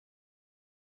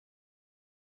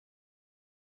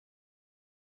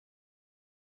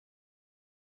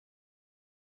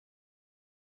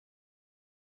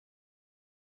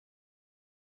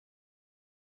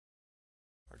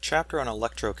chapter on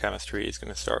electrochemistry is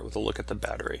going to start with a look at the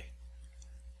battery.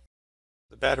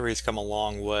 The battery's come a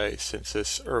long way since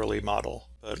this early model,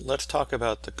 but let's talk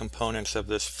about the components of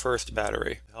this first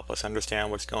battery to help us understand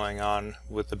what's going on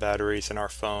with the batteries in our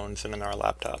phones and in our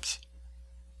laptops.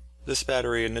 This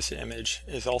battery in this image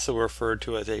is also referred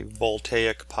to as a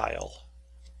voltaic pile.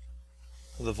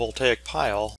 The voltaic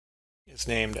pile is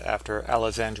named after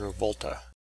Alessandro Volta.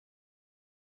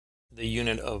 The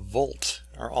unit of volts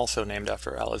are also named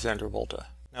after Alessandro Volta.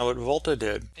 Now what Volta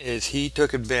did is he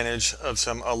took advantage of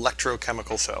some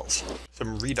electrochemical cells,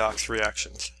 some redox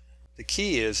reactions. The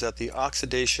key is that the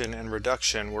oxidation and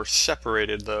reduction were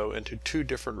separated though into two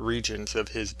different regions of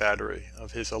his battery,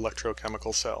 of his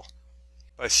electrochemical cell.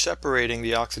 By separating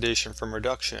the oxidation from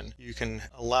reduction, you can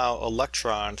allow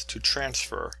electrons to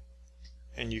transfer,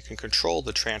 and you can control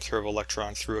the transfer of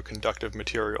electrons through a conductive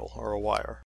material or a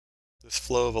wire. This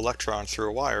flow of electrons through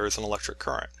a wire is an electric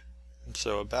current. And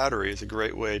so a battery is a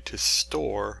great way to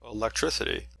store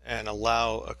electricity and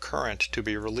allow a current to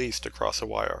be released across a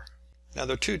wire. Now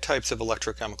there are two types of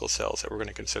electrochemical cells that we're going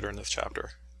to consider in this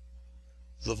chapter.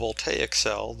 The voltaic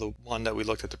cell, the one that we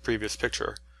looked at the previous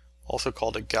picture, also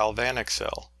called a galvanic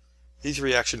cell. These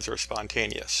reactions are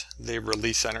spontaneous. They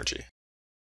release energy.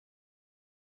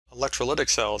 Electrolytic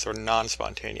cells are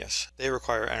non-spontaneous. They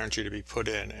require energy to be put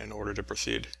in order to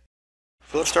proceed.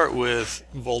 So let's start with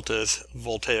Volta's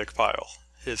voltaic pile,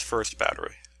 his first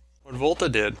battery. What Volta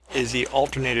did is he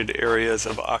alternated areas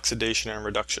of oxidation and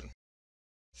reduction.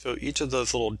 So each of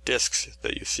those little discs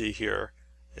that you see here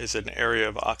is an area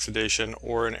of oxidation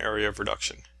or an area of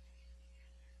reduction.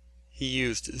 He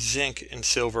used zinc and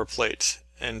silver plates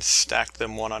and stacked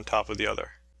them one on top of the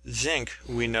other. Zinc,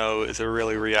 we know, is a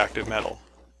really reactive metal.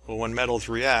 Well, when metals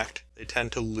react, they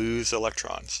tend to lose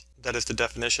electrons. That is the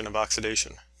definition of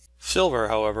oxidation. Silver,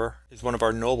 however, is one of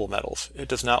our noble metals. It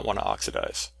does not want to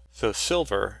oxidize. So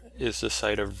silver is the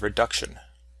site of reduction.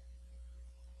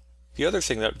 The other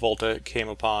thing that Volta came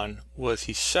upon was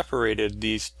he separated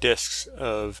these discs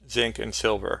of zinc and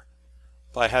silver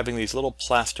by having these little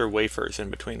plaster wafers in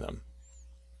between them.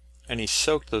 And he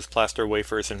soaked those plaster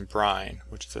wafers in brine,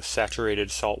 which is a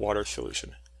saturated saltwater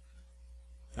solution.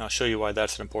 And I'll show you why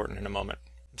that's important in a moment.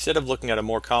 Instead of looking at a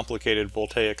more complicated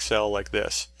voltaic cell like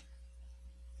this,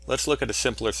 let's look at a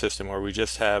simpler system where we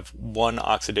just have one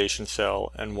oxidation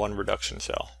cell and one reduction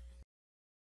cell.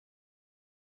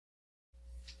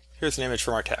 Here's an image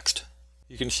from our text.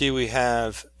 You can see we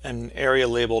have an area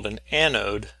labeled an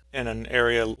anode and an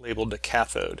area labeled a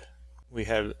cathode. We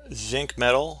have zinc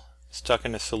metal stuck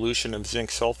in a solution of zinc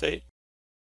sulfate,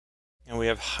 and we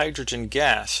have hydrogen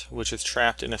gas, which is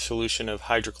trapped in a solution of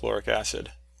hydrochloric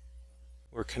acid.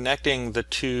 We're connecting the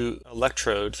two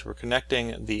electrodes, we're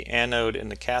connecting the anode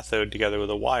and the cathode together with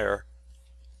a wire,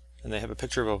 and they have a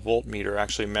picture of a voltmeter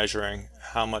actually measuring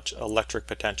how much electric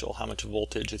potential, how much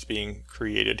voltage is being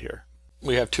created here.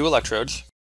 We have two electrodes,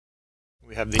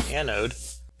 we have the anode,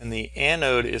 and the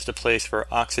anode is the place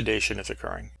where oxidation is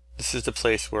occurring. This is the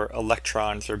place where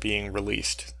electrons are being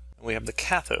released. And we have the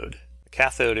cathode. The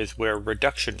cathode is where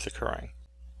reduction is occurring.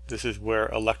 This is where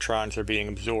electrons are being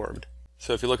absorbed.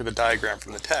 So if you look at the diagram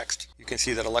from the text, you can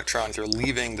see that electrons are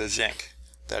leaving the zinc,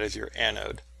 that is your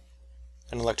anode,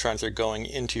 and electrons are going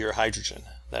into your hydrogen,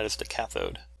 that is the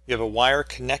cathode. You have a wire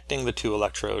connecting the two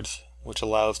electrodes, which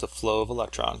allows the flow of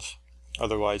electrons.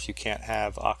 Otherwise you can't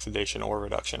have oxidation or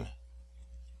reduction.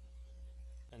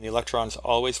 And the electrons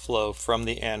always flow from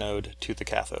the anode to the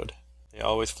cathode. They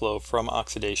always flow from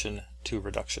oxidation to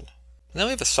reduction. And then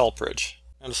we have a salt bridge.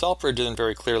 Now the salt bridge isn't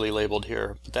very clearly labeled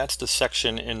here, but that's the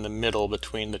section in the middle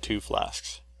between the two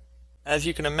flasks. As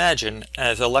you can imagine,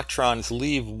 as electrons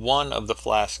leave one of the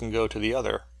flasks and go to the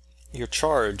other, your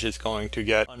charge is going to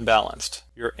get unbalanced.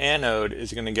 Your anode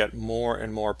is going to get more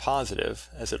and more positive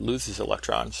as it loses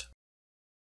electrons,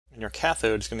 and your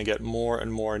cathode is going to get more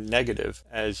and more negative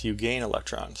as you gain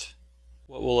electrons.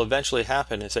 What will eventually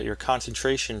happen is that your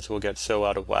concentrations will get so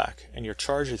out of whack, and your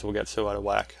charges will get so out of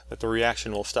whack that the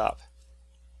reaction will stop.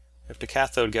 If the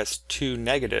cathode gets too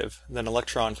negative, then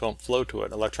electrons won't flow to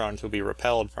it. Electrons will be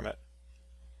repelled from it.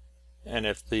 And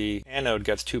if the anode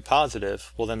gets too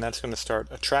positive, well then that's going to start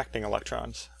attracting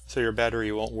electrons, so your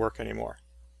battery won't work anymore.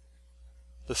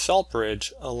 The salt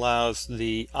bridge allows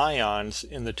the ions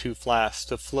in the two flasks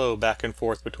to flow back and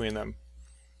forth between them.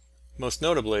 Most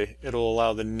notably, it will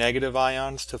allow the negative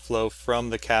ions to flow from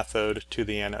the cathode to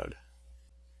the anode.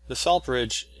 The salt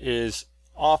bridge is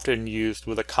often used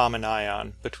with a common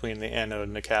ion between the anode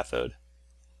and the cathode.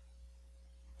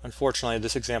 Unfortunately,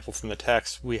 this example from the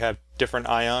text, we have different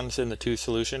ions in the two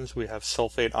solutions. We have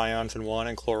sulfate ions in one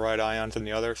and chloride ions in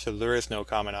the other, so there is no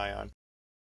common ion.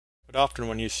 But often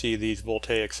when you see these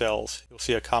voltaic cells, you'll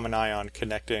see a common ion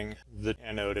connecting the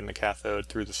anode and the cathode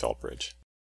through the salt bridge.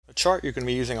 A chart you're going to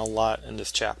be using a lot in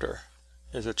this chapter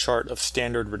is a chart of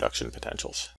standard reduction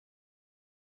potentials.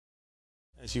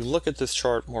 As you look at this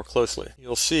chart more closely,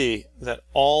 you'll see that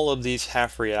all of these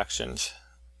half reactions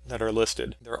that are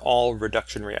listed, they're all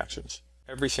reduction reactions.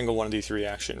 Every single one of these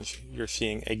reactions, you're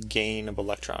seeing a gain of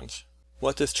electrons.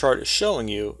 What this chart is showing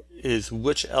you is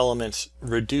which elements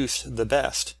reduce the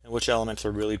best and which elements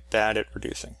are really bad at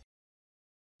reducing.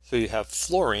 So you have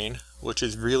fluorine, which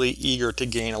is really eager to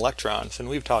gain electrons, and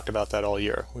we've talked about that all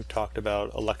year. We've talked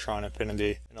about electron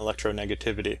affinity and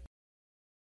electronegativity.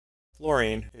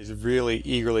 Fluorine is really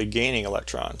eagerly gaining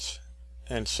electrons,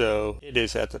 and so it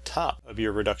is at the top of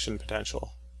your reduction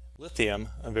potential. Lithium,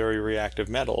 a very reactive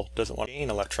metal, doesn't want to gain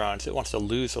electrons, it wants to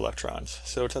lose electrons,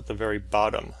 so it's at the very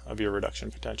bottom of your reduction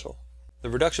potential.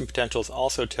 The reduction potentials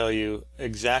also tell you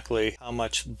exactly how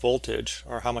much voltage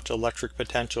or how much electric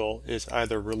potential is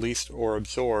either released or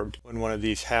absorbed when one of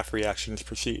these half reactions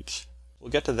proceeds.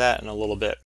 We'll get to that in a little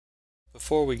bit.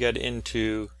 Before we get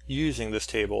into using this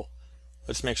table,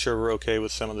 let's make sure we're okay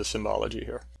with some of the symbology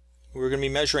here. We're going to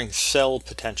be measuring cell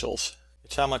potentials.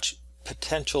 It's how much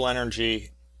potential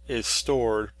energy is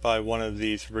stored by one of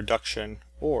these reduction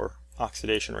or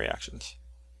oxidation reactions.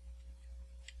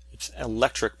 It's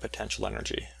electric potential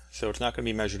energy, so it's not going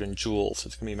to be measured in joules,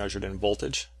 it's going to be measured in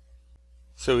voltage.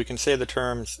 So we can say the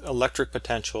terms electric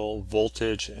potential,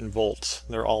 voltage, and volts,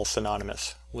 they're all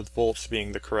synonymous, with volts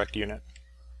being the correct unit.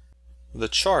 The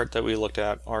chart that we looked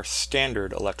at are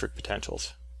standard electric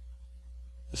potentials.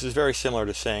 This is very similar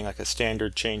to saying like a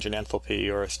standard change in enthalpy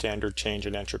or a standard change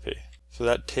in entropy. So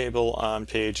that table on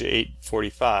page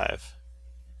 845,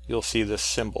 you'll see this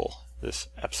symbol, this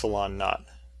epsilon naught.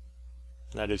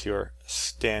 And that is your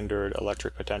standard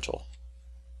electric potential.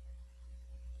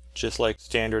 Just like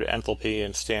standard enthalpy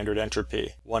and standard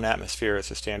entropy, 1 atmosphere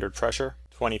is a standard pressure,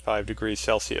 25 degrees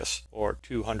Celsius or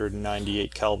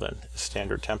 298 Kelvin is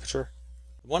standard temperature.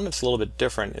 The one that's a little bit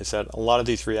different is that a lot of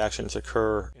these reactions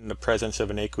occur in the presence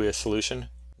of an aqueous solution,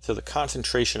 so the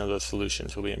concentration of those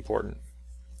solutions will be important.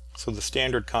 So the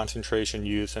standard concentration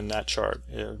used in that chart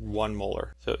is 1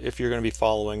 molar. So if you're going to be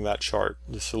following that chart,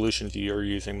 the solutions you're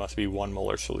using must be 1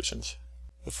 molar solutions.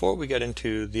 Before we get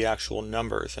into the actual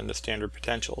numbers and the standard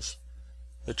potentials,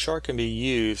 the chart can be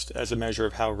used as a measure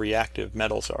of how reactive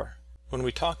metals are. When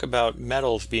we talk about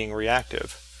metals being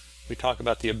reactive, we talk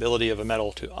about the ability of a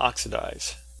metal to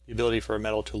oxidize, the ability for a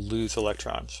metal to lose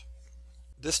electrons.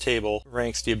 This table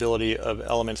ranks the ability of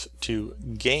elements to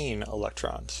gain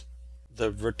electrons. The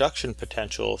reduction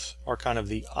potentials are kind of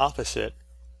the opposite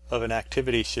of an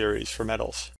activity series for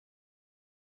metals.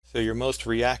 So your most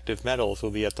reactive metals will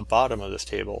be at the bottom of this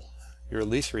table. Your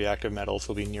least reactive metals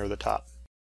will be near the top.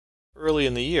 Early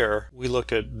in the year, we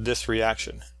looked at this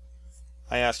reaction.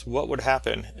 I asked what would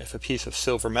happen if a piece of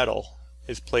silver metal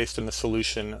is placed in a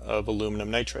solution of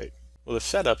aluminum nitrate. Well, the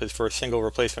setup is for a single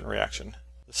replacement reaction.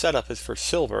 The setup is for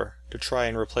silver to try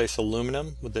and replace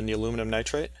aluminum within the aluminum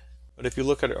nitrate. But if you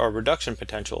look at our reduction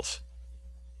potentials,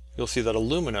 you'll see that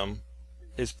aluminum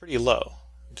is pretty low.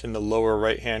 It's in the lower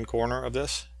right-hand corner of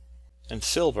this. And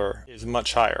silver is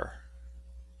much higher.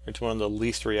 It's one of the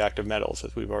least reactive metals,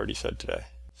 as we've already said today.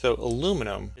 So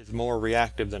aluminum is more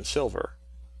reactive than silver.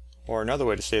 Or another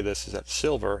way to say this is that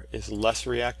silver is less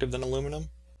reactive than aluminum.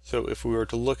 So if we were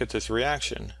to look at this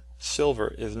reaction,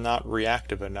 silver is not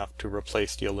reactive enough to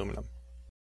replace the aluminum.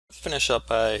 Let's finish up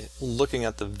by looking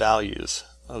at the values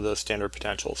of those standard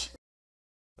potentials.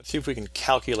 Let's see if we can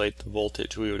calculate the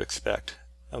voltage we would expect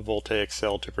a voltaic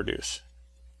cell to produce.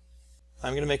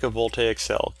 I'm going to make a voltaic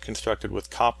cell constructed with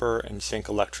copper and zinc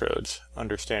electrodes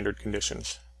under standard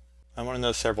conditions. I want to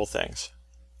know several things.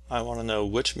 I want to know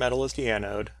which metal is the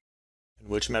anode and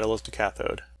which metal is the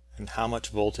cathode, and how much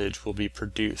voltage will be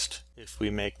produced if we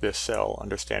make this cell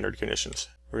under standard conditions.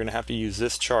 We're going to have to use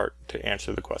this chart to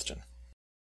answer the question.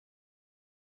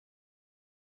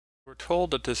 We're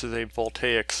told that this is a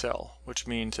voltaic cell, which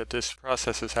means that this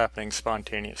process is happening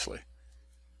spontaneously.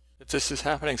 If this is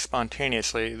happening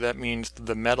spontaneously, that means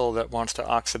the metal that wants to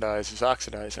oxidize is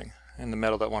oxidizing, and the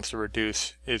metal that wants to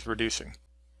reduce is reducing.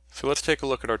 So let's take a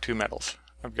look at our two metals.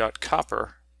 I've got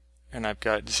copper, and I've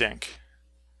got zinc.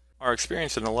 Our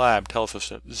experience in the lab tells us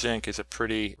that zinc is a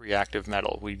pretty reactive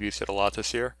metal. We've used it a lot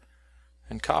this year.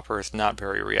 And copper is not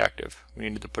very reactive. We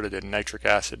needed to put it in nitric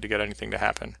acid to get anything to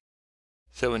happen.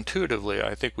 So intuitively,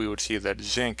 I think we would see that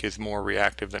zinc is more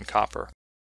reactive than copper.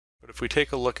 But if we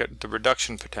take a look at the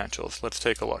reduction potentials, let's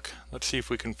take a look. Let's see if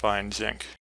we can find zinc.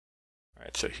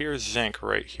 Alright, so here's zinc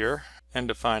right here. And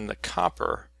to find the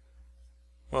copper,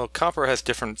 Well, copper has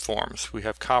different forms. We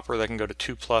have copper that can go to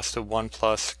 2 plus to 1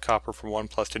 plus, copper from 1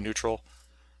 plus to neutral.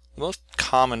 The most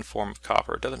common form of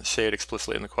copper, it doesn't say it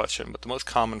explicitly in the question, but the most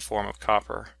common form of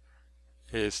copper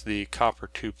is the copper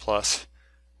 2 plus,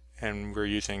 and we're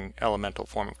using elemental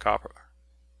form of copper.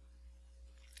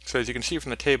 So as you can see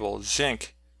from the table,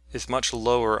 zinc is much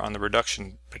lower on the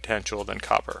reduction potential than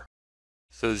copper.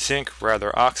 So zinc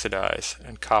rather oxidize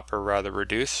and copper rather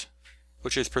reduce,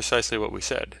 which is precisely what we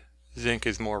said. Zinc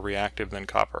is more reactive than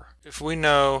copper. If we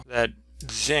know that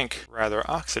zinc rather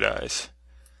oxidize,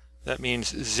 that means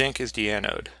zinc is the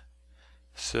anode.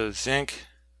 So zinc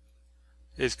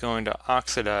is going to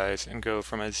oxidize and go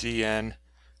from a Zn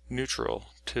neutral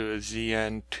to a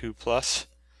Zn2 plus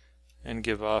and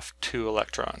give off 2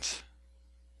 electrons.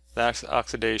 That's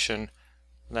oxidation,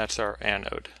 that's our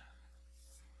anode.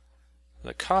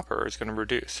 The copper is going to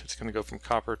reduce. It's going to go from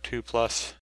copper 2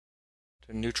 plus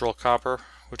to neutral copper,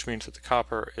 which means that the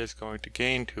copper is going to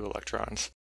gain 2 electrons.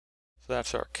 So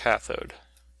that's our cathode.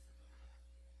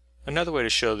 Another way to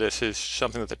show this is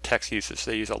something that the text uses.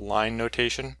 They use a line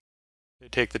notation. They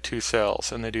take the 2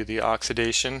 cells and they do the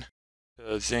oxidation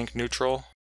to zinc neutral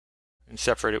and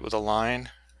separate it with a line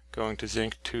going to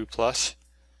zinc 2 plus.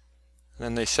 And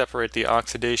then they separate the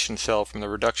oxidation cell from the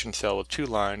reduction cell with 2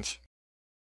 lines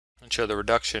and show the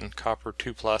reduction, copper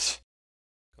 2 plus,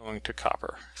 going to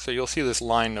copper. So you'll see this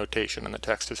line notation in the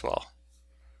text as well.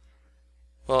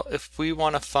 Well, if we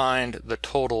want to find the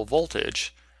total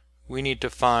voltage, we need to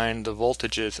find the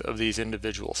voltages of these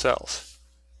individual cells.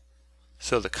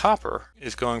 So the copper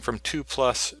is going from 2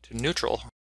 plus to neutral,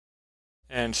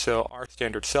 and so our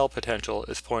standard cell potential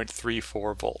is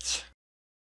 0.34 volts.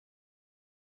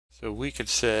 So we could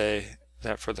say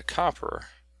that for the copper,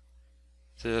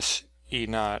 this E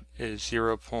naught is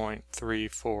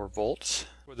 0.34 volts.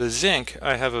 For the zinc,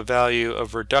 I have a value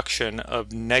of reduction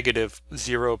of negative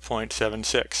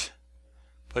 0.76.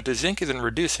 But the zinc isn't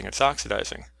reducing, it's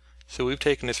oxidizing. So we've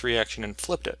taken this reaction and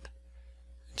flipped it.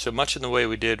 So much in the way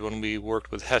we did when we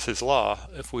worked with Hess's law,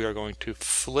 if we are going to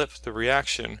flip the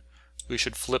reaction, we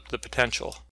should flip the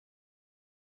potential.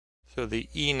 So the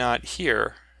E naught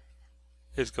here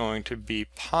is going to be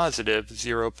positive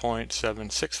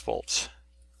 0.76 volts.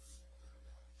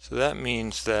 So that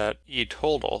means that E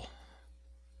total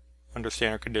under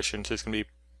standard conditions is going to be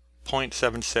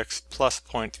 0.76 plus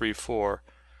 0.34,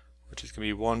 which is going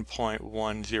to be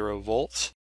 1.10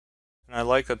 volts. And I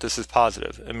like that this is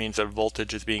positive. It means that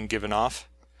voltage is being given off.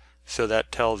 So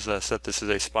that tells us that this is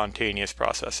a spontaneous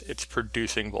process. It's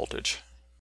producing voltage.